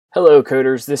Hello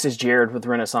coders, this is Jared with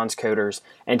Renaissance Coders,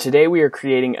 and today we are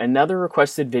creating another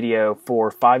requested video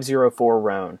for 504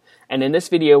 Roan. And in this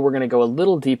video we're going to go a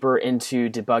little deeper into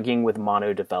debugging with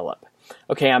MonoDevelop.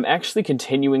 Okay, I'm actually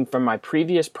continuing from my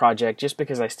previous project just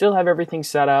because I still have everything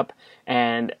set up,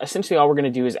 and essentially all we're going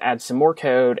to do is add some more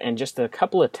code and just a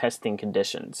couple of testing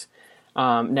conditions.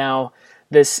 Now,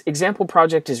 this example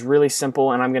project is really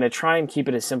simple, and I'm going to try and keep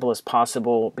it as simple as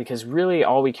possible because really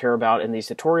all we care about in these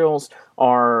tutorials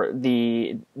are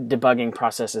the debugging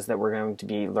processes that we're going to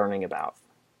be learning about.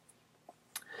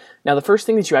 Now, the first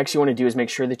thing that you actually want to do is make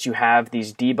sure that you have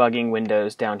these debugging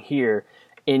windows down here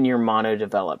in your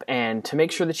MonoDevelop. And to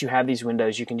make sure that you have these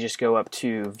windows, you can just go up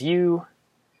to View,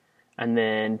 and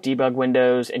then debug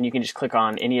windows, and you can just click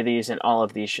on any of these, and all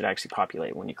of these should actually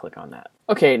populate when you click on that.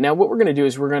 Okay, now what we're going to do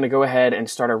is we're going to go ahead and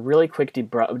start a really quick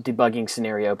debugging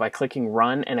scenario by clicking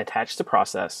Run and Attach to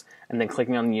Process, and then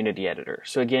clicking on the Unity Editor.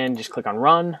 So again, just click on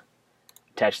Run,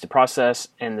 Attach to Process,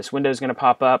 and this window is going to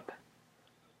pop up,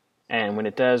 and when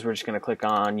it does, we're just going to click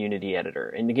on Unity Editor.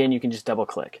 And again, you can just double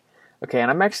click. Okay, and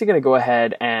I'm actually going to go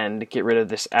ahead and get rid of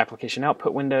this application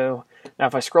output window. Now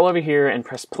if I scroll over here and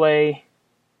press play,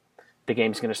 the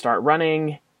game's going to start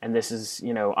running, and this is,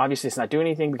 obviously it's not doing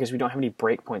anything because we don't have any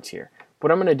breakpoints here.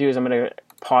 What I'm going to do is I'm going to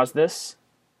pause this,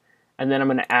 and then I'm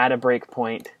going to add a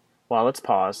breakpoint while it's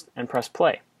paused and press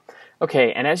play.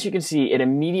 Okay, and as you can see, it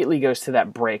immediately goes to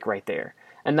that break right there.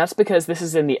 And that's because this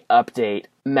is in the update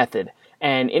method.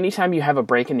 And anytime you have a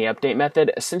break in the update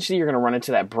method, essentially you're going to run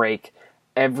into that break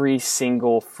every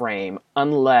single frame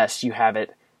unless you have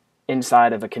it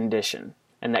inside of a condition,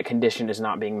 and that condition is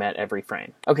not being met every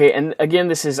frame. Okay, and again,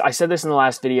 I said this in the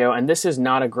last video, and this is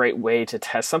not a great way to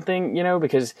test something,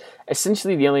 because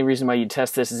essentially the only reason why you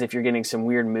test this is if you're getting some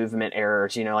weird movement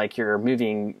errors, like you're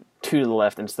moving 2 to the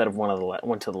left instead of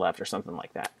 1 to the left or something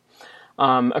like that.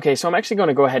 Okay, so I'm actually going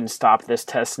to go ahead and stop this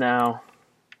test now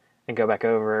and go back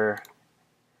over.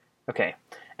 Okay,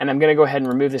 and I'm going to go ahead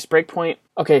and remove this breakpoint.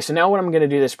 Okay, so now what I'm going to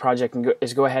do this project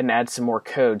is go ahead and add some more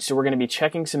code. So we're going to be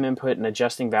checking some input and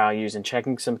adjusting values and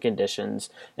checking some conditions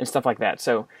and stuff like that.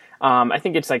 So I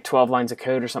think it's like 12 lines of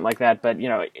code or something like that, but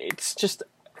it's just,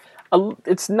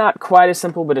 it's not quite as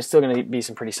simple, but it's still going to be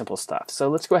some pretty simple stuff. So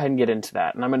let's go ahead and get into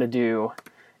that. And I'm going to do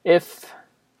if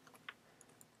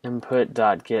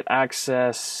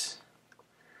input.getAccess,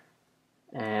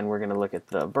 and we're going to look at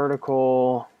the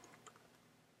vertical.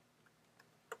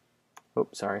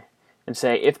 Oops, sorry. And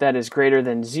say if that is greater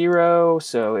than 0,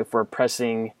 so if we're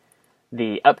pressing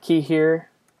the up key here,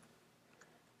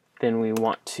 then we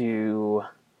want to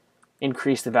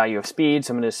increase the value of speed.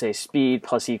 So I'm going to say speed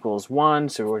plus equals 1,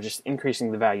 so we're just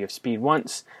increasing the value of speed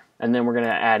once. And then we're going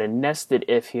to add a nested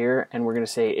if here, and we're going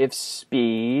to say if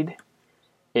speed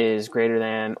is greater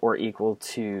than or equal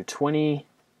to 20,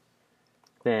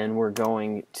 then we're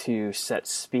going to set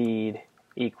speed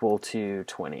equal to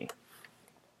 20.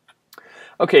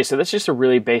 Okay, so that's just a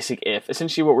really basic if.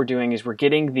 Essentially what we're doing is we're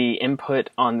getting the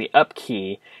input on the up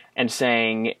key and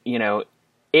saying,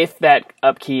 if that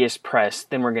up key is pressed,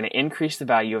 then we're going to increase the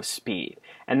value of speed.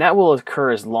 And that will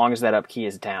occur as long as that up key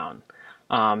is down.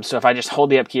 So if I just hold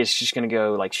the up key, it's just going to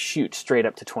go shoot straight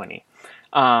up to 20.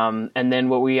 And then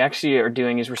what we actually are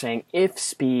doing is we're saying if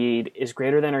speed is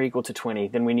greater than or equal to 20,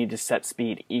 then we need to set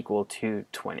speed equal to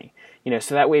 20.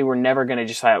 So that way we're never going to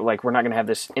just have, we're not going to have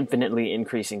this infinitely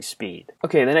increasing speed.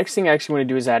 Okay, the next thing I actually want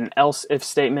to do is add an else if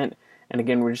statement. And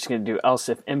again, we're just going to do else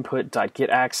if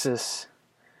input.getAccess.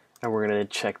 And we're going to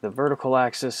check the vertical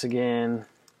axis again.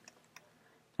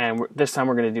 And this time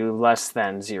we're going to do less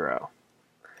than 0.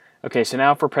 Okay, so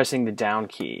now if we're pressing the down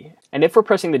key, and if we're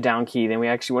pressing the down key, then we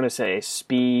actually want to say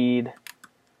speed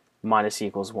minus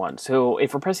equals 1. So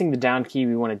if we're pressing the down key,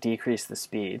 we want to decrease the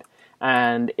speed.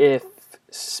 And if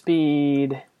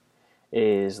speed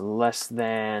is less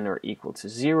than or equal to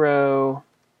 0,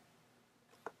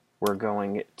 we're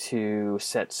going to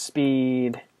set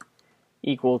speed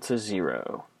equal to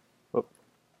 0. Whoop.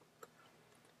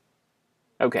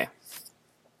 Okay.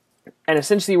 And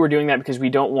essentially we're doing that because we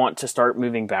don't want to start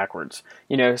moving backwards.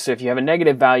 So if you have a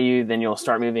negative value, then you'll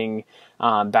start moving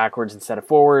backwards instead of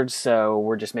forwards. So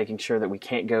we're just making sure that we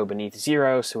can't go beneath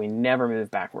 0, so we never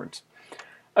move backwards.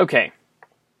 Okay.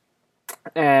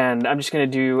 And I'm just going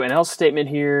to do an else statement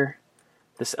here.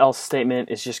 This else statement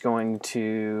is just going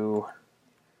to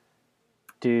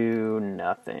do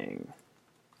nothing.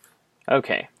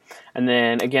 Okay. And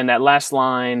then again, that last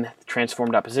line,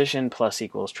 transform.position plus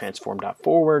equals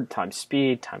transform.forward times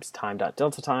speed times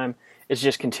time.delta time, is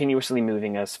just continuously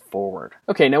moving us forward.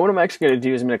 Okay, now what I'm actually going to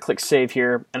do is I'm going to click save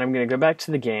here, and I'm going to go back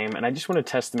to the game, and I just want to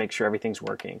test to make sure everything's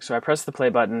working. So I press the play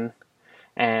button,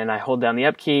 and I hold down the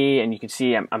up key, and you can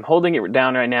see I'm holding it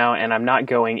down right now, and I'm not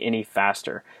going any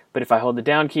faster. But if I hold the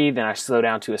down key, then I slow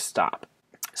down to a stop.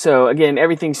 So again,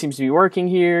 everything seems to be working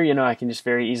here. I can just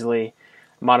very easily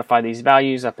modify these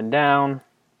values up and down.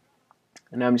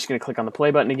 And now I'm just going to click on the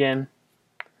play button again.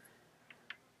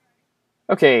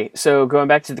 Okay, so going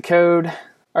back to the code. All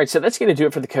right, so that's going to do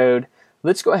it for the code.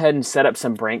 Let's go ahead and set up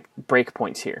some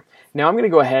breakpoints here. Now I'm going to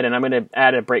go ahead and I'm going to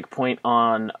add a breakpoint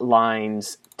on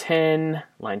lines 10,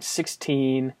 line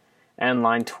 16, and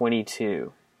line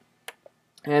 22.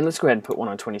 And let's go ahead and put one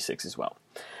on 26 as well.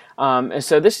 And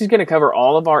so this is going to cover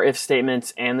all of our if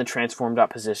statements and the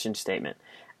transform.position statement.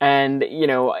 And,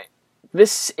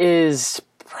 this is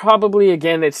probably,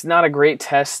 again, it's not a great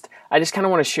test. I just kind of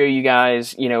want to show you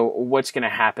guys, what's going to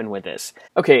happen with this.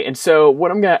 Okay, and so what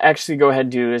I'm going to actually go ahead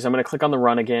and do is I'm going to click on the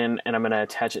run again, and I'm going to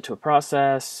attach it to a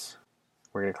process.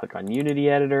 We're going to click on Unity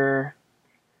Editor.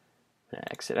 I'm going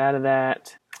to exit out of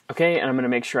that. Okay, and I'm going to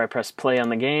make sure I press play on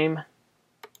the game.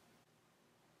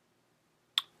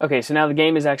 Okay, so now the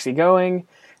game is actually going,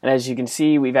 and as you can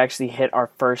see, we've actually hit our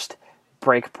first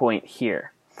breakpoint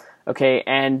here. Okay,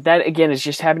 and that again is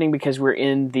just happening because we're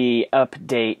in the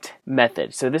update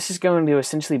method. So this is going to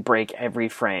essentially break every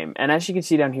frame. And as you can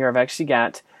see down here, I've actually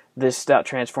got this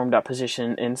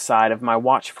 .transform.position inside of my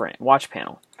watch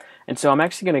panel. And so I'm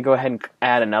actually going to go ahead and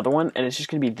add another one, and it's just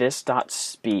going to be this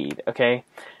 .speed. Okay,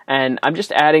 and I'm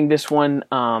just adding this one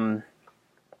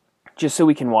just so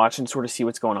we can watch and sort of see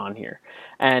what's going on here.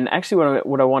 And actually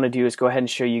what I want to do is go ahead and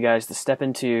show you guys the step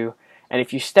into. And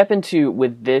if you step into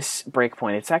with this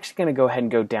breakpoint, it's actually going to go ahead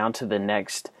and go down to the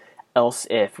next else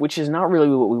if, which is not really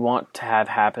what we want to have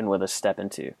happen with a step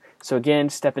into. So again,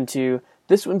 step into,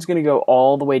 this one's going to go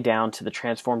all the way down to the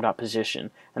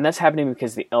transform.position. And that's happening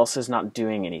because the else is not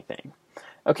doing anything.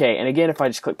 Okay, and again, if I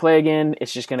just click play again,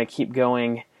 it's just going to keep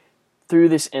going through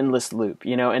this endless loop,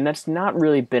 and that's not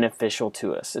really beneficial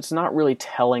to us. It's not really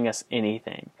telling us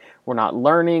anything. We're not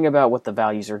learning about what the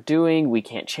values are doing. We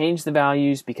can't change the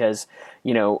values because,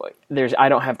 I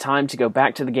don't have time to go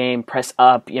back to the game, press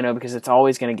up, because it's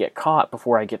always going to get caught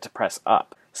before I get to press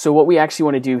up. So what we actually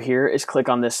want to do here is click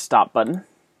on this stop button,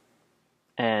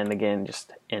 and again,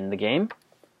 just end the game.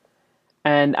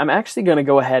 And I'm actually going to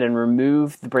go ahead and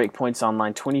remove the breakpoints on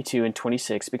line 22 and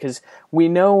 26 because we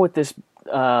know what this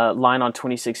line on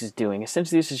 26 is doing.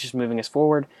 Essentially, this is just moving us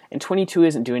forward, and 22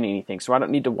 isn't doing anything, so I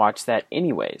don't need to watch that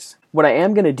anyways. What I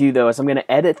am going to do, though, is I'm going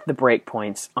to edit the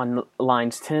breakpoints on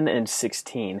lines 10 and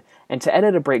 16. And to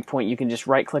edit a breakpoint, you can just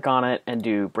right-click on it and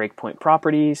do breakpoint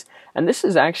properties. And this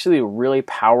is actually a really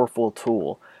powerful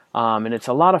tool. And it's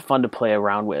a lot of fun to play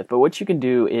around with. But what you can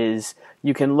do is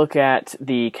you can look at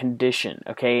the condition,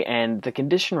 okay? And the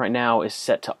condition right now is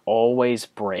set to always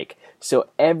break. So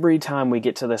every time we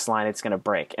get to this line, it's going to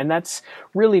break. And that's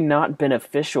really not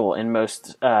beneficial in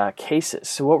most cases.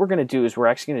 So what we're going to do is we're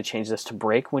actually going to change this to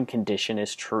break when condition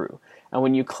is true. And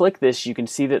when you click this, you can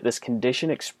see that this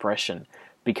condition expression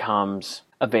becomes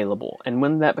available. And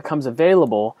when that becomes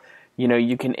available,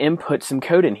 you can input some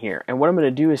code in here. And what I'm going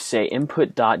to do is say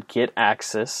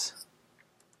input.getAxis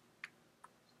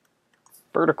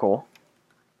vertical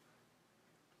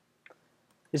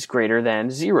is greater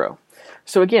than 0.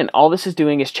 So again, all this is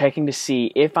doing is checking to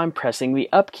see if I'm pressing the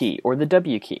up key or the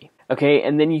W key. Okay,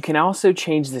 and then you can also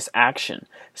change this action.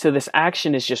 So this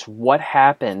action is just what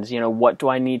happens, what do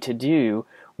I need to do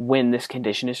when this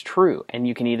condition is true. And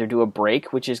you can either do a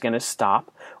break, which is going to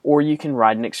stop, or you can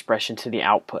write an expression to the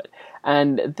output.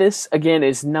 And this, again,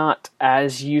 is not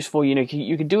as useful. You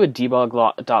could do a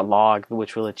debug.log,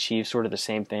 which will achieve sort of the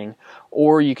same thing,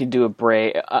 or you could do a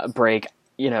break.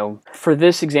 For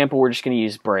this example, we're just going to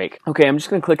use break. Okay, I'm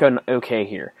just going to click on OK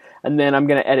here. And then I'm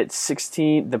going to edit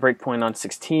the breakpoint on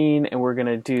 16, and we're going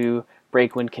to do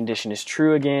break when condition is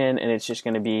true again, and it's just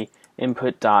going to be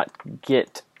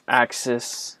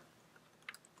input.getAxis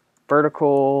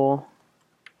vertical,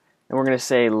 and we're going to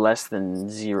say less than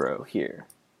 0 here.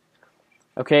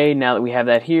 Okay, now that we have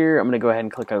that here, I'm going to go ahead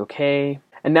and click OK.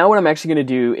 And now what I'm actually going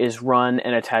to do is run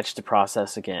and attach the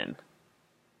process again.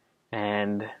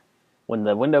 And when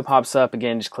the window pops up,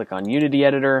 again, just click on Unity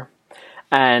Editor.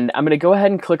 And I'm going to go ahead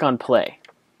and click on play.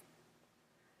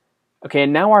 Okay,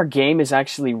 and now our game is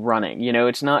actually running.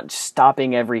 It's not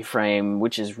stopping every frame,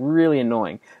 which is really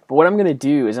annoying. But what I'm going to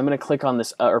do is I'm going to click on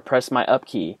this or press my up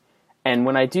key. And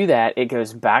when I do that, it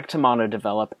goes back to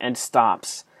MonoDevelop and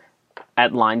stops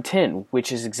at line 10,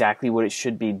 which is exactly what it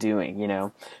should be doing,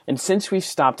 And since we've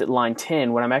stopped at line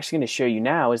 10, what I'm actually going to show you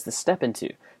now is the step into.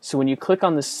 So when you click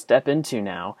on the step into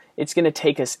now, it's going to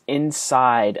take us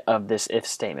inside of this if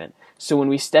statement. So when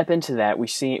we step into that, we're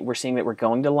seeing that we're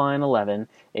going to line 11.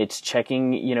 It's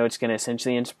checking, it's going to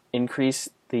essentially increase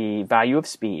the value of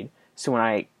speed. So when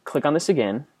I click on this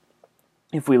again,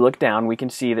 if we look down, we can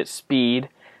see that speed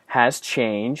has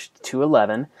changed to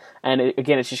 11, and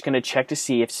again, it's just going to check to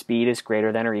see if speed is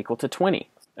greater than or equal to 20.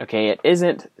 Okay, it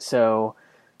isn't, so,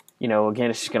 again,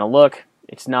 it's just going to look.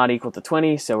 It's not equal to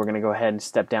 20, so we're going to go ahead and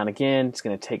step down again. It's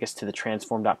going to take us to the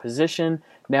transform.position.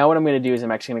 Now what I'm going to do is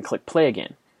I'm actually going to click play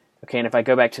again. Okay, and if I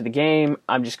go back to the game,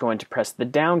 I'm just going to press the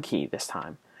down key this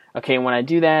time. Okay, and when I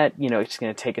do that, it's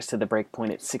going to take us to the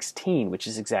breakpoint at 16, which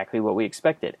is exactly what we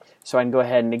expected. So I can go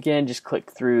ahead and again just click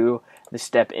through the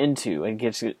step into, and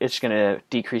it's going to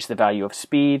decrease the value of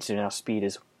speed. So now speed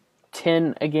is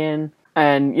 10 again.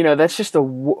 And, that's just a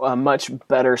much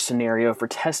better scenario for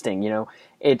testing.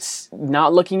 It's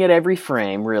not looking at every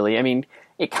frame, really. I mean,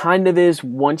 it kind of is.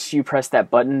 Once you press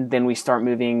that button, then we start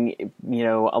moving,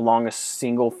 along a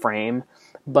single frame.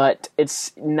 But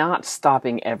it's not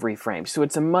stopping every frame. So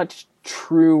it's a much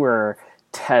truer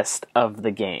test of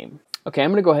the game. Okay, I'm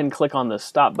going to go ahead and click on the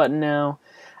stop button now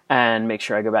and make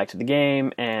sure I go back to the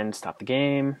game and stop the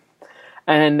game.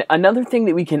 And another thing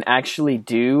that we can actually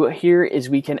do here is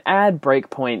we can add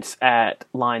breakpoints at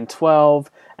line 12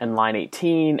 and line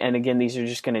 18. And again, these are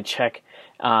just going to check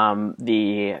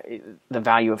the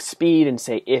value of speed and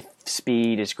say if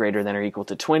speed is greater than or equal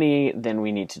to 20, then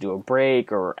we need to do a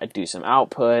break or do some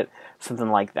output, something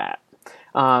like that.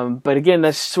 But again,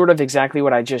 that's sort of exactly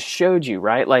what I just showed you,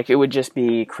 right? Like it would just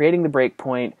be creating the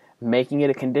breakpoint, making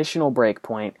it a conditional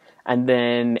breakpoint, and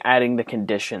then adding the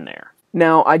condition there.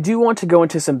 Now, I do want to go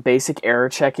into some basic error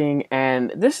checking,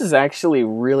 and this is actually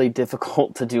really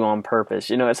difficult to do on purpose.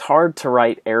 It's hard to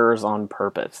write errors on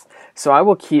purpose. So I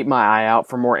will keep my eye out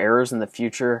for more errors in the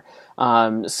future.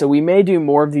 So we may do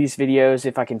more of these videos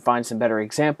if I can find some better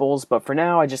examples, but for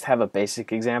now I just have a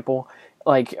basic example.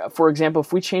 Like, for example,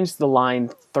 if we change the line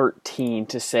 13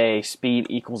 to say speed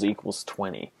equals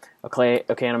 20. Okay,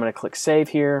 and I'm going to click save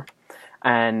here,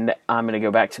 and I'm going to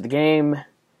go back to the game.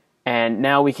 And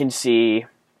now we can see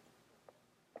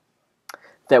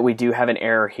that we do have an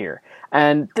error here.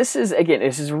 And this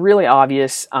is really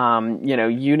obvious.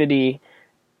 Unity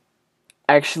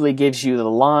actually gives you the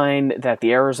line that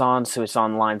the error's on, so it's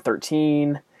on line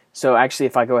 13. So actually,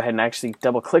 if I go ahead and actually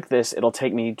double click this, it'll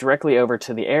take me directly over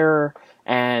to the error.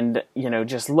 And,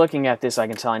 just looking at this, I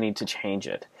can tell I need to change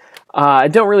it. I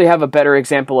don't really have a better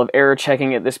example of error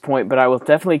checking at this point, but I will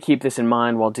definitely keep this in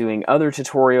mind while doing other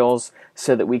tutorials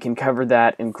so that we can cover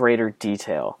that in greater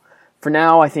detail. For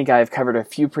now, I think I've covered a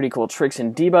few pretty cool tricks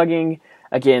in debugging.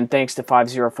 Again, thanks to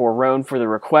 504 Roan for the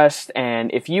request, and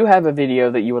if you have a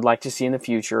video that you would like to see in the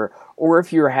future, or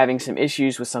if you are having some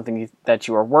issues with something that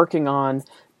you are working on,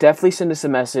 definitely send us a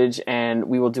message and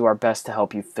we will do our best to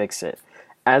help you fix it.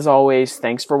 As always,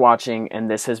 thanks for watching, and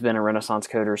this has been a Renaissance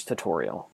Coders tutorial.